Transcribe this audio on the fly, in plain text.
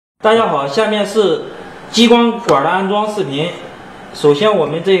大家好，下面是激光管的安装视频。首先，我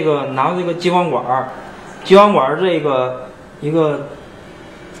们这个拿这个激光管这个一个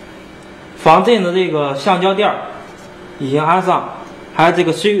防震的这个橡胶垫已经安上，还有这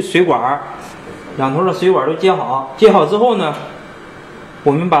个水管，两头的水管都接好。接好之后呢，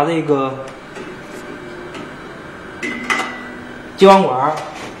我们把这个激光管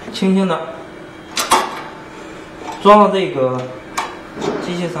轻轻的装到这个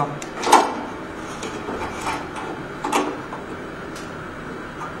机器上。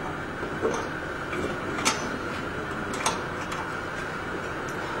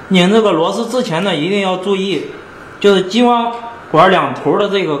拧这个螺丝之前呢，一定要注意，就是激光管两头的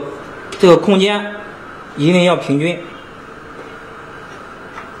这个空间一定要平均。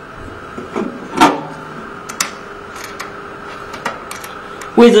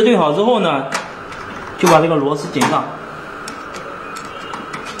位置对好之后呢，就把这个螺丝紧上。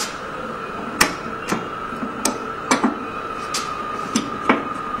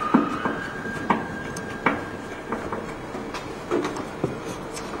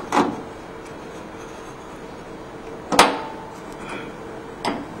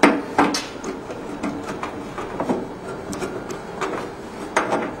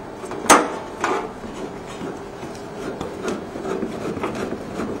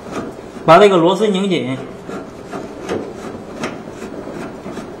把这个螺丝拧紧，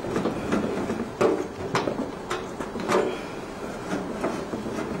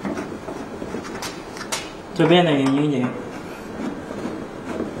这边的也拧紧。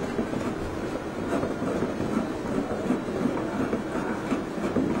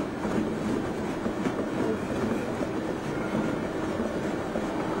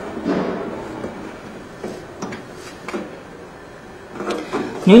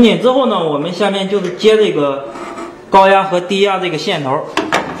拧紧之后呢，我们下面就是接这个高压和低压这个线头。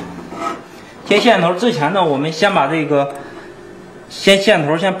接线头之前呢，我们先把这个线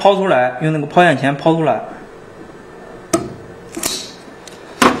头先抛出来，用那个抛线钳抛出来。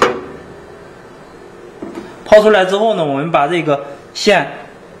抛出来之后呢，我们把这个线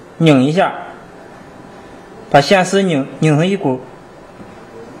拧一下，把线丝拧成一股。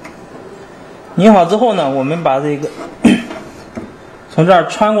拧好之后呢，我们把这个从这儿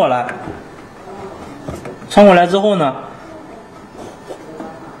穿过来，穿过来之后呢，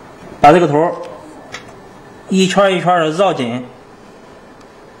把这个头一圈一圈的绕紧，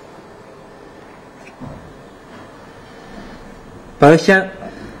把它先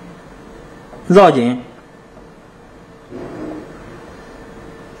绕紧，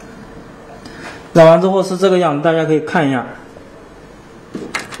绕完之后是这个样子，大家可以看一下。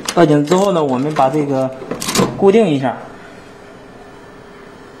绕紧之后呢，我们把这个固定一下。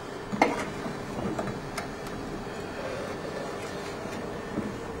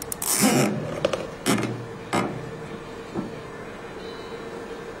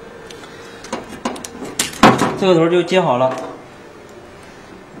这个头就接好了。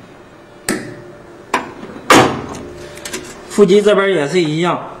腹肌这边也是一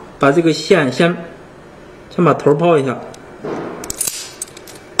样，把这个线先把头抛一下，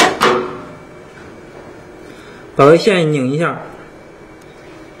把这个线拧一下，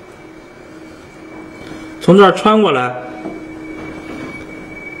从这儿穿过来，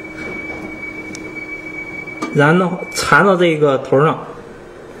然后缠到这个头上，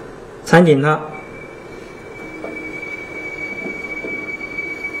缠紧它。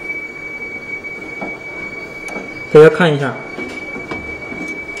大家看一下，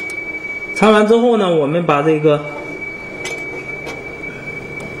缠完之后呢，我们把它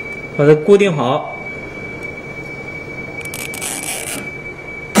固定好。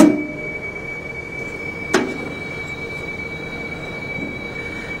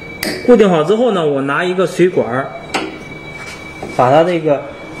固定好之后呢，我拿一个水管，把它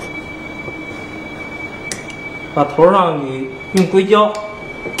把头上给用硅胶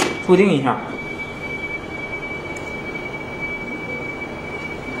固定一下。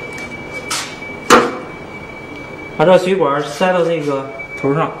把这水管塞到这个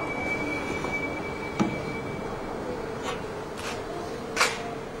头上，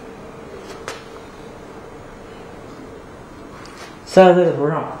塞到这个头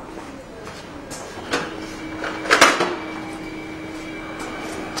上，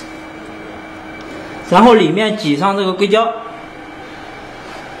然后里面挤上这个硅胶，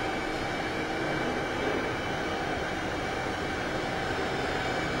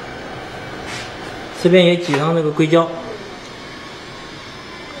这边也挤上这个硅胶。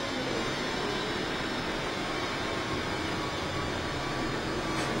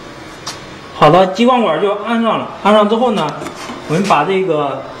好的，激光管就安上了。安上之后呢，我们把这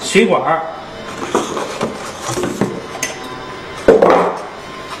个水管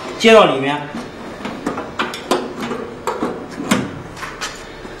接到里面。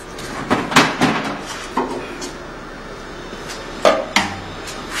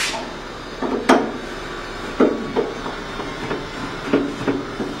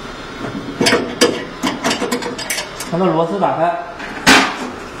把这螺丝打开，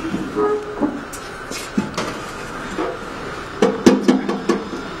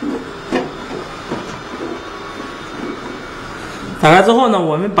打开之后呢，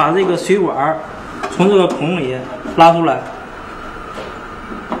我们把这个水管从这个孔里拉出来。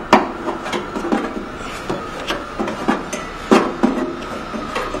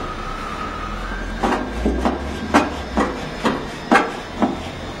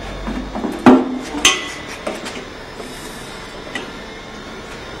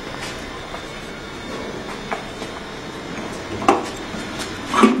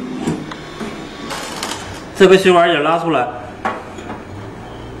这个水管也拉出来，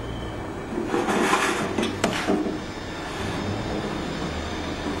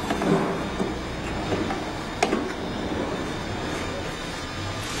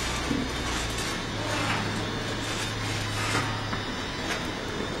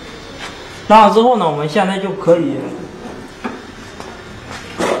拉好之后呢，我们现在就可以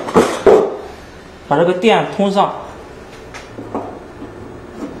把这个电通上。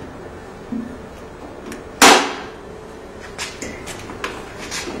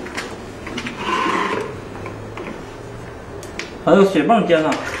把这个水泵接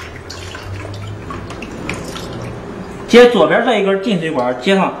上，接左边这一根进水管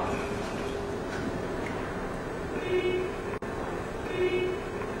接上，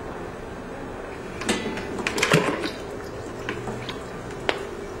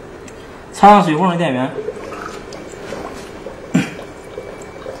插上水泵的电源。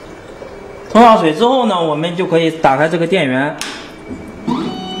通上水之后呢，我们就可以打开这个电源。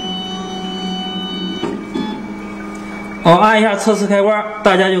按一下测试开关，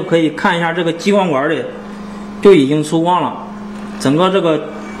大家就可以看一下这个激光管里就已经出光了，整个这个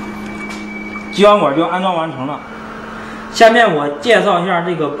激光管就安装完成了。下面我介绍一下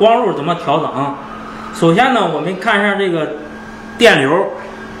这个光路怎么调整。首先呢，我们看一下这个电流，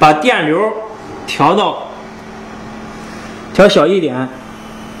把电流调小一点，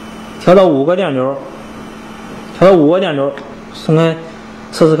调到5个电流，松开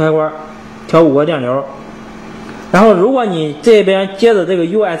测试开关，调5个电流。然后，如果你这边接的这个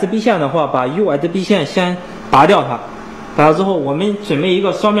USB 线的话，把 USB 线先拔掉它。拔掉之后，我们准备一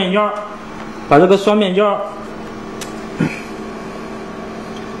个双面胶，把这个双面胶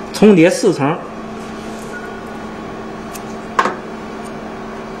重叠4层。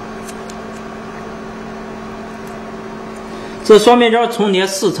这双面胶重叠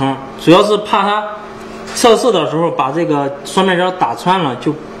4层，主要是怕它测试的时候把这个双面胶打穿了，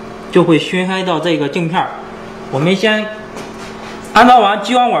就会熏黑到这个镜片。我们先安装完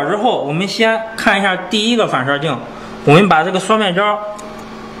激光管之后，我们先看一下第一个反射镜。我们把这个双面胶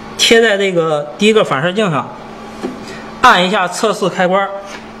贴在这个第一个反射镜上，按一下测试开关。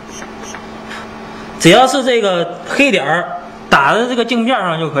只要是这个黑点打在这个镜片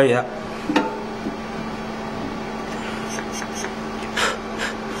上就可以。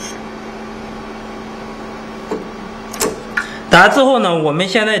打之后呢，我们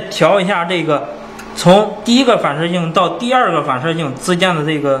现在调一下这个从第一个反射镜到第2个反射镜之间的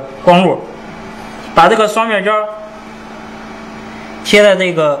这个光路，把这个双面胶贴在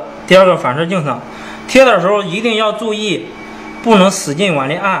这个第2个反射镜上。贴的时候一定要注意，不能使劲往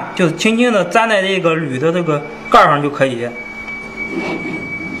里按，就是轻轻的粘在这个铝的这个盖上就可以。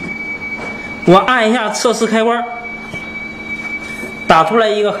我按一下测试开关，打出来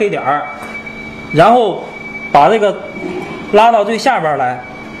一个黑点儿，然后把这个拉到最下边来。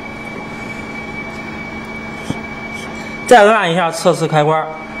再按一下测试开关，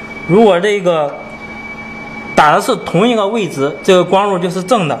如果这个打的是同一个位置，这个光路就是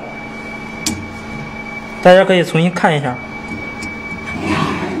正的。大家可以重新看一下。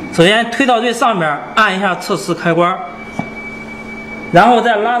首先推到最上边，按一下测试开关，然后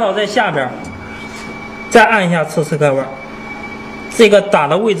再拉到最下边，再按一下测试开关。这个打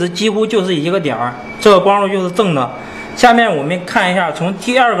的位置几乎就是一个点儿，这个光路就是正的。下面我们看一下从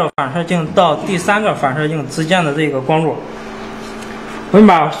第2个反射镜到第3个反射镜之间的这个光路。我们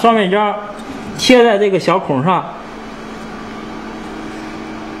把双面胶贴在这个小孔上，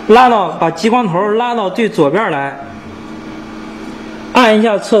把激光头拉到最左边来，按一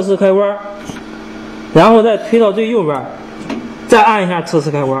下测试开关，然后再推到最右边，再按一下测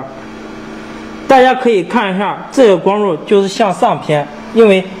试开关。大家可以看一下，这个光路就是向上偏，因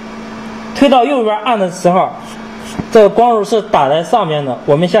为推到右边按的时候，这个光路是打在上面的。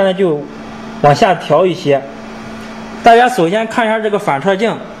我们现在就往下调一些。大家首先看一下这个反射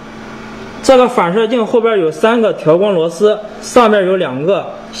镜，这个反射镜后边有3个调光螺丝，上边有2个，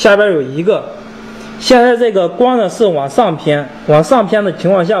下边有1个。现在这个光呢是往上偏，往上偏的情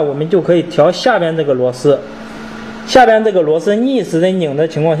况下，我们就可以调下边这个螺丝。下边这个螺丝逆时针拧的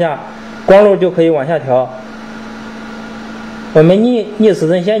情况下，光路就可以往下调。我们逆时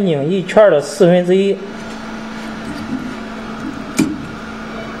针先拧一圈的1/4，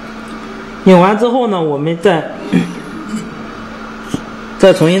拧完之后呢，我们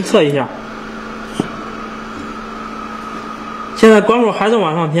再重新测一下。现在光路还是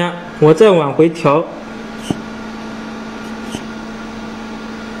往上偏，我再往回调。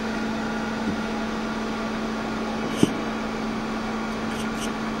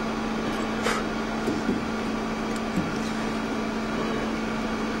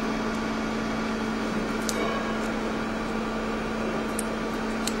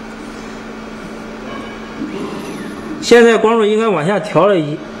现在光路应该往下调了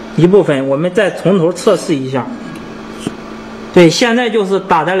一部分，我们再从头测试一下。对，现在就是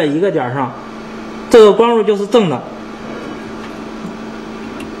打在了1个点上，这个光路就是正的。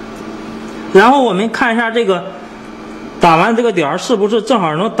然后我们看一下这个打完这个点是不是正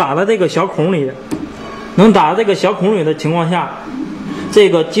好能打到这个小孔里，能打到这个小孔里的情况下，这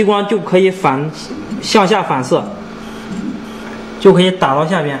个激光就可以向下反射，就可以打到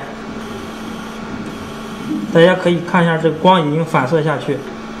下边。大家可以看一下，这个光已经反射下去。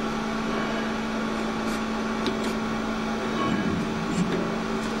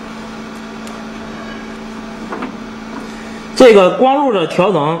这个光路的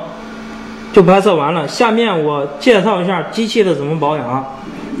调整就拍摄完了。下面我介绍一下机器的怎么保养。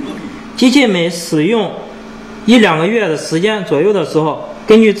机器每使用1-2个月的时间左右的时候，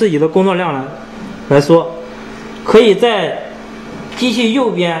根据自己的工作量来说，可以在机器右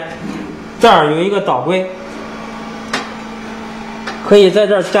边这儿有一个导归。可以在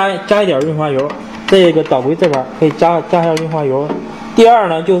这儿加一点润滑油，这个导归这边可以加一下润滑油。第二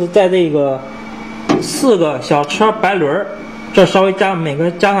呢，就是在这个4个小车白轮这稍微每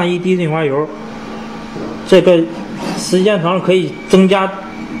个加上1滴润滑油，这个时间长可以增加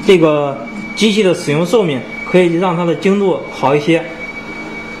这个机器的使用寿命，可以让它的精度好一些。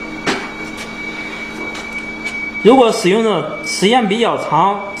如果使用的时间比较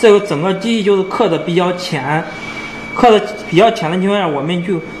长，这个整个机器就是刻的比较浅。刻的比较浅的情况下，我们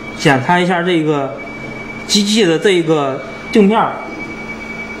就检查一下这个机器的这个镜片。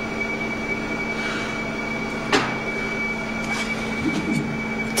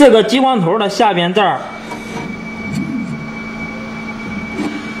这个激光头的下边这儿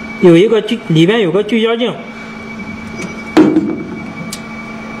有一个里边有个聚焦镜，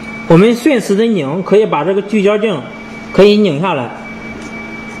我们顺时针拧可以把这个聚焦镜可以拧下来。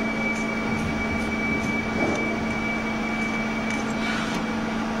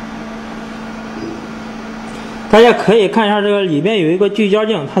大家可以看一下，这个里边有一个聚焦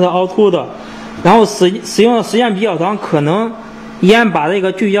镜，它是凹凸的，然后使用的时间比较长，可能烟把这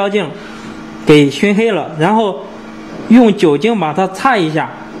个聚焦镜给熏黑了，然后用酒精把它擦一下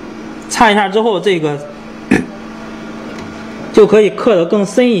之后，这个就可以刻得更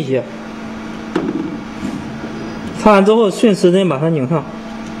深一些。擦完之后顺时针把它拧上。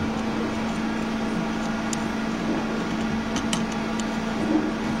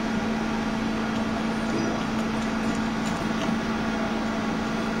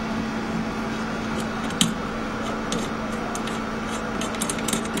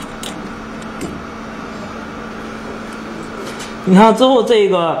你看之后，这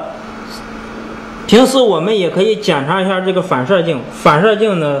个平时我们也可以检查一下这个反射镜。反射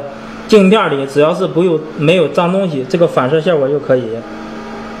镜的镜片里只要是没有脏东西，这个反射效果就可以。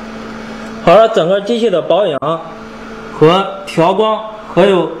好了，整个机器的保养和调光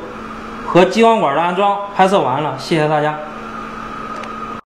和激光管的安装拍摄完了，谢谢大家。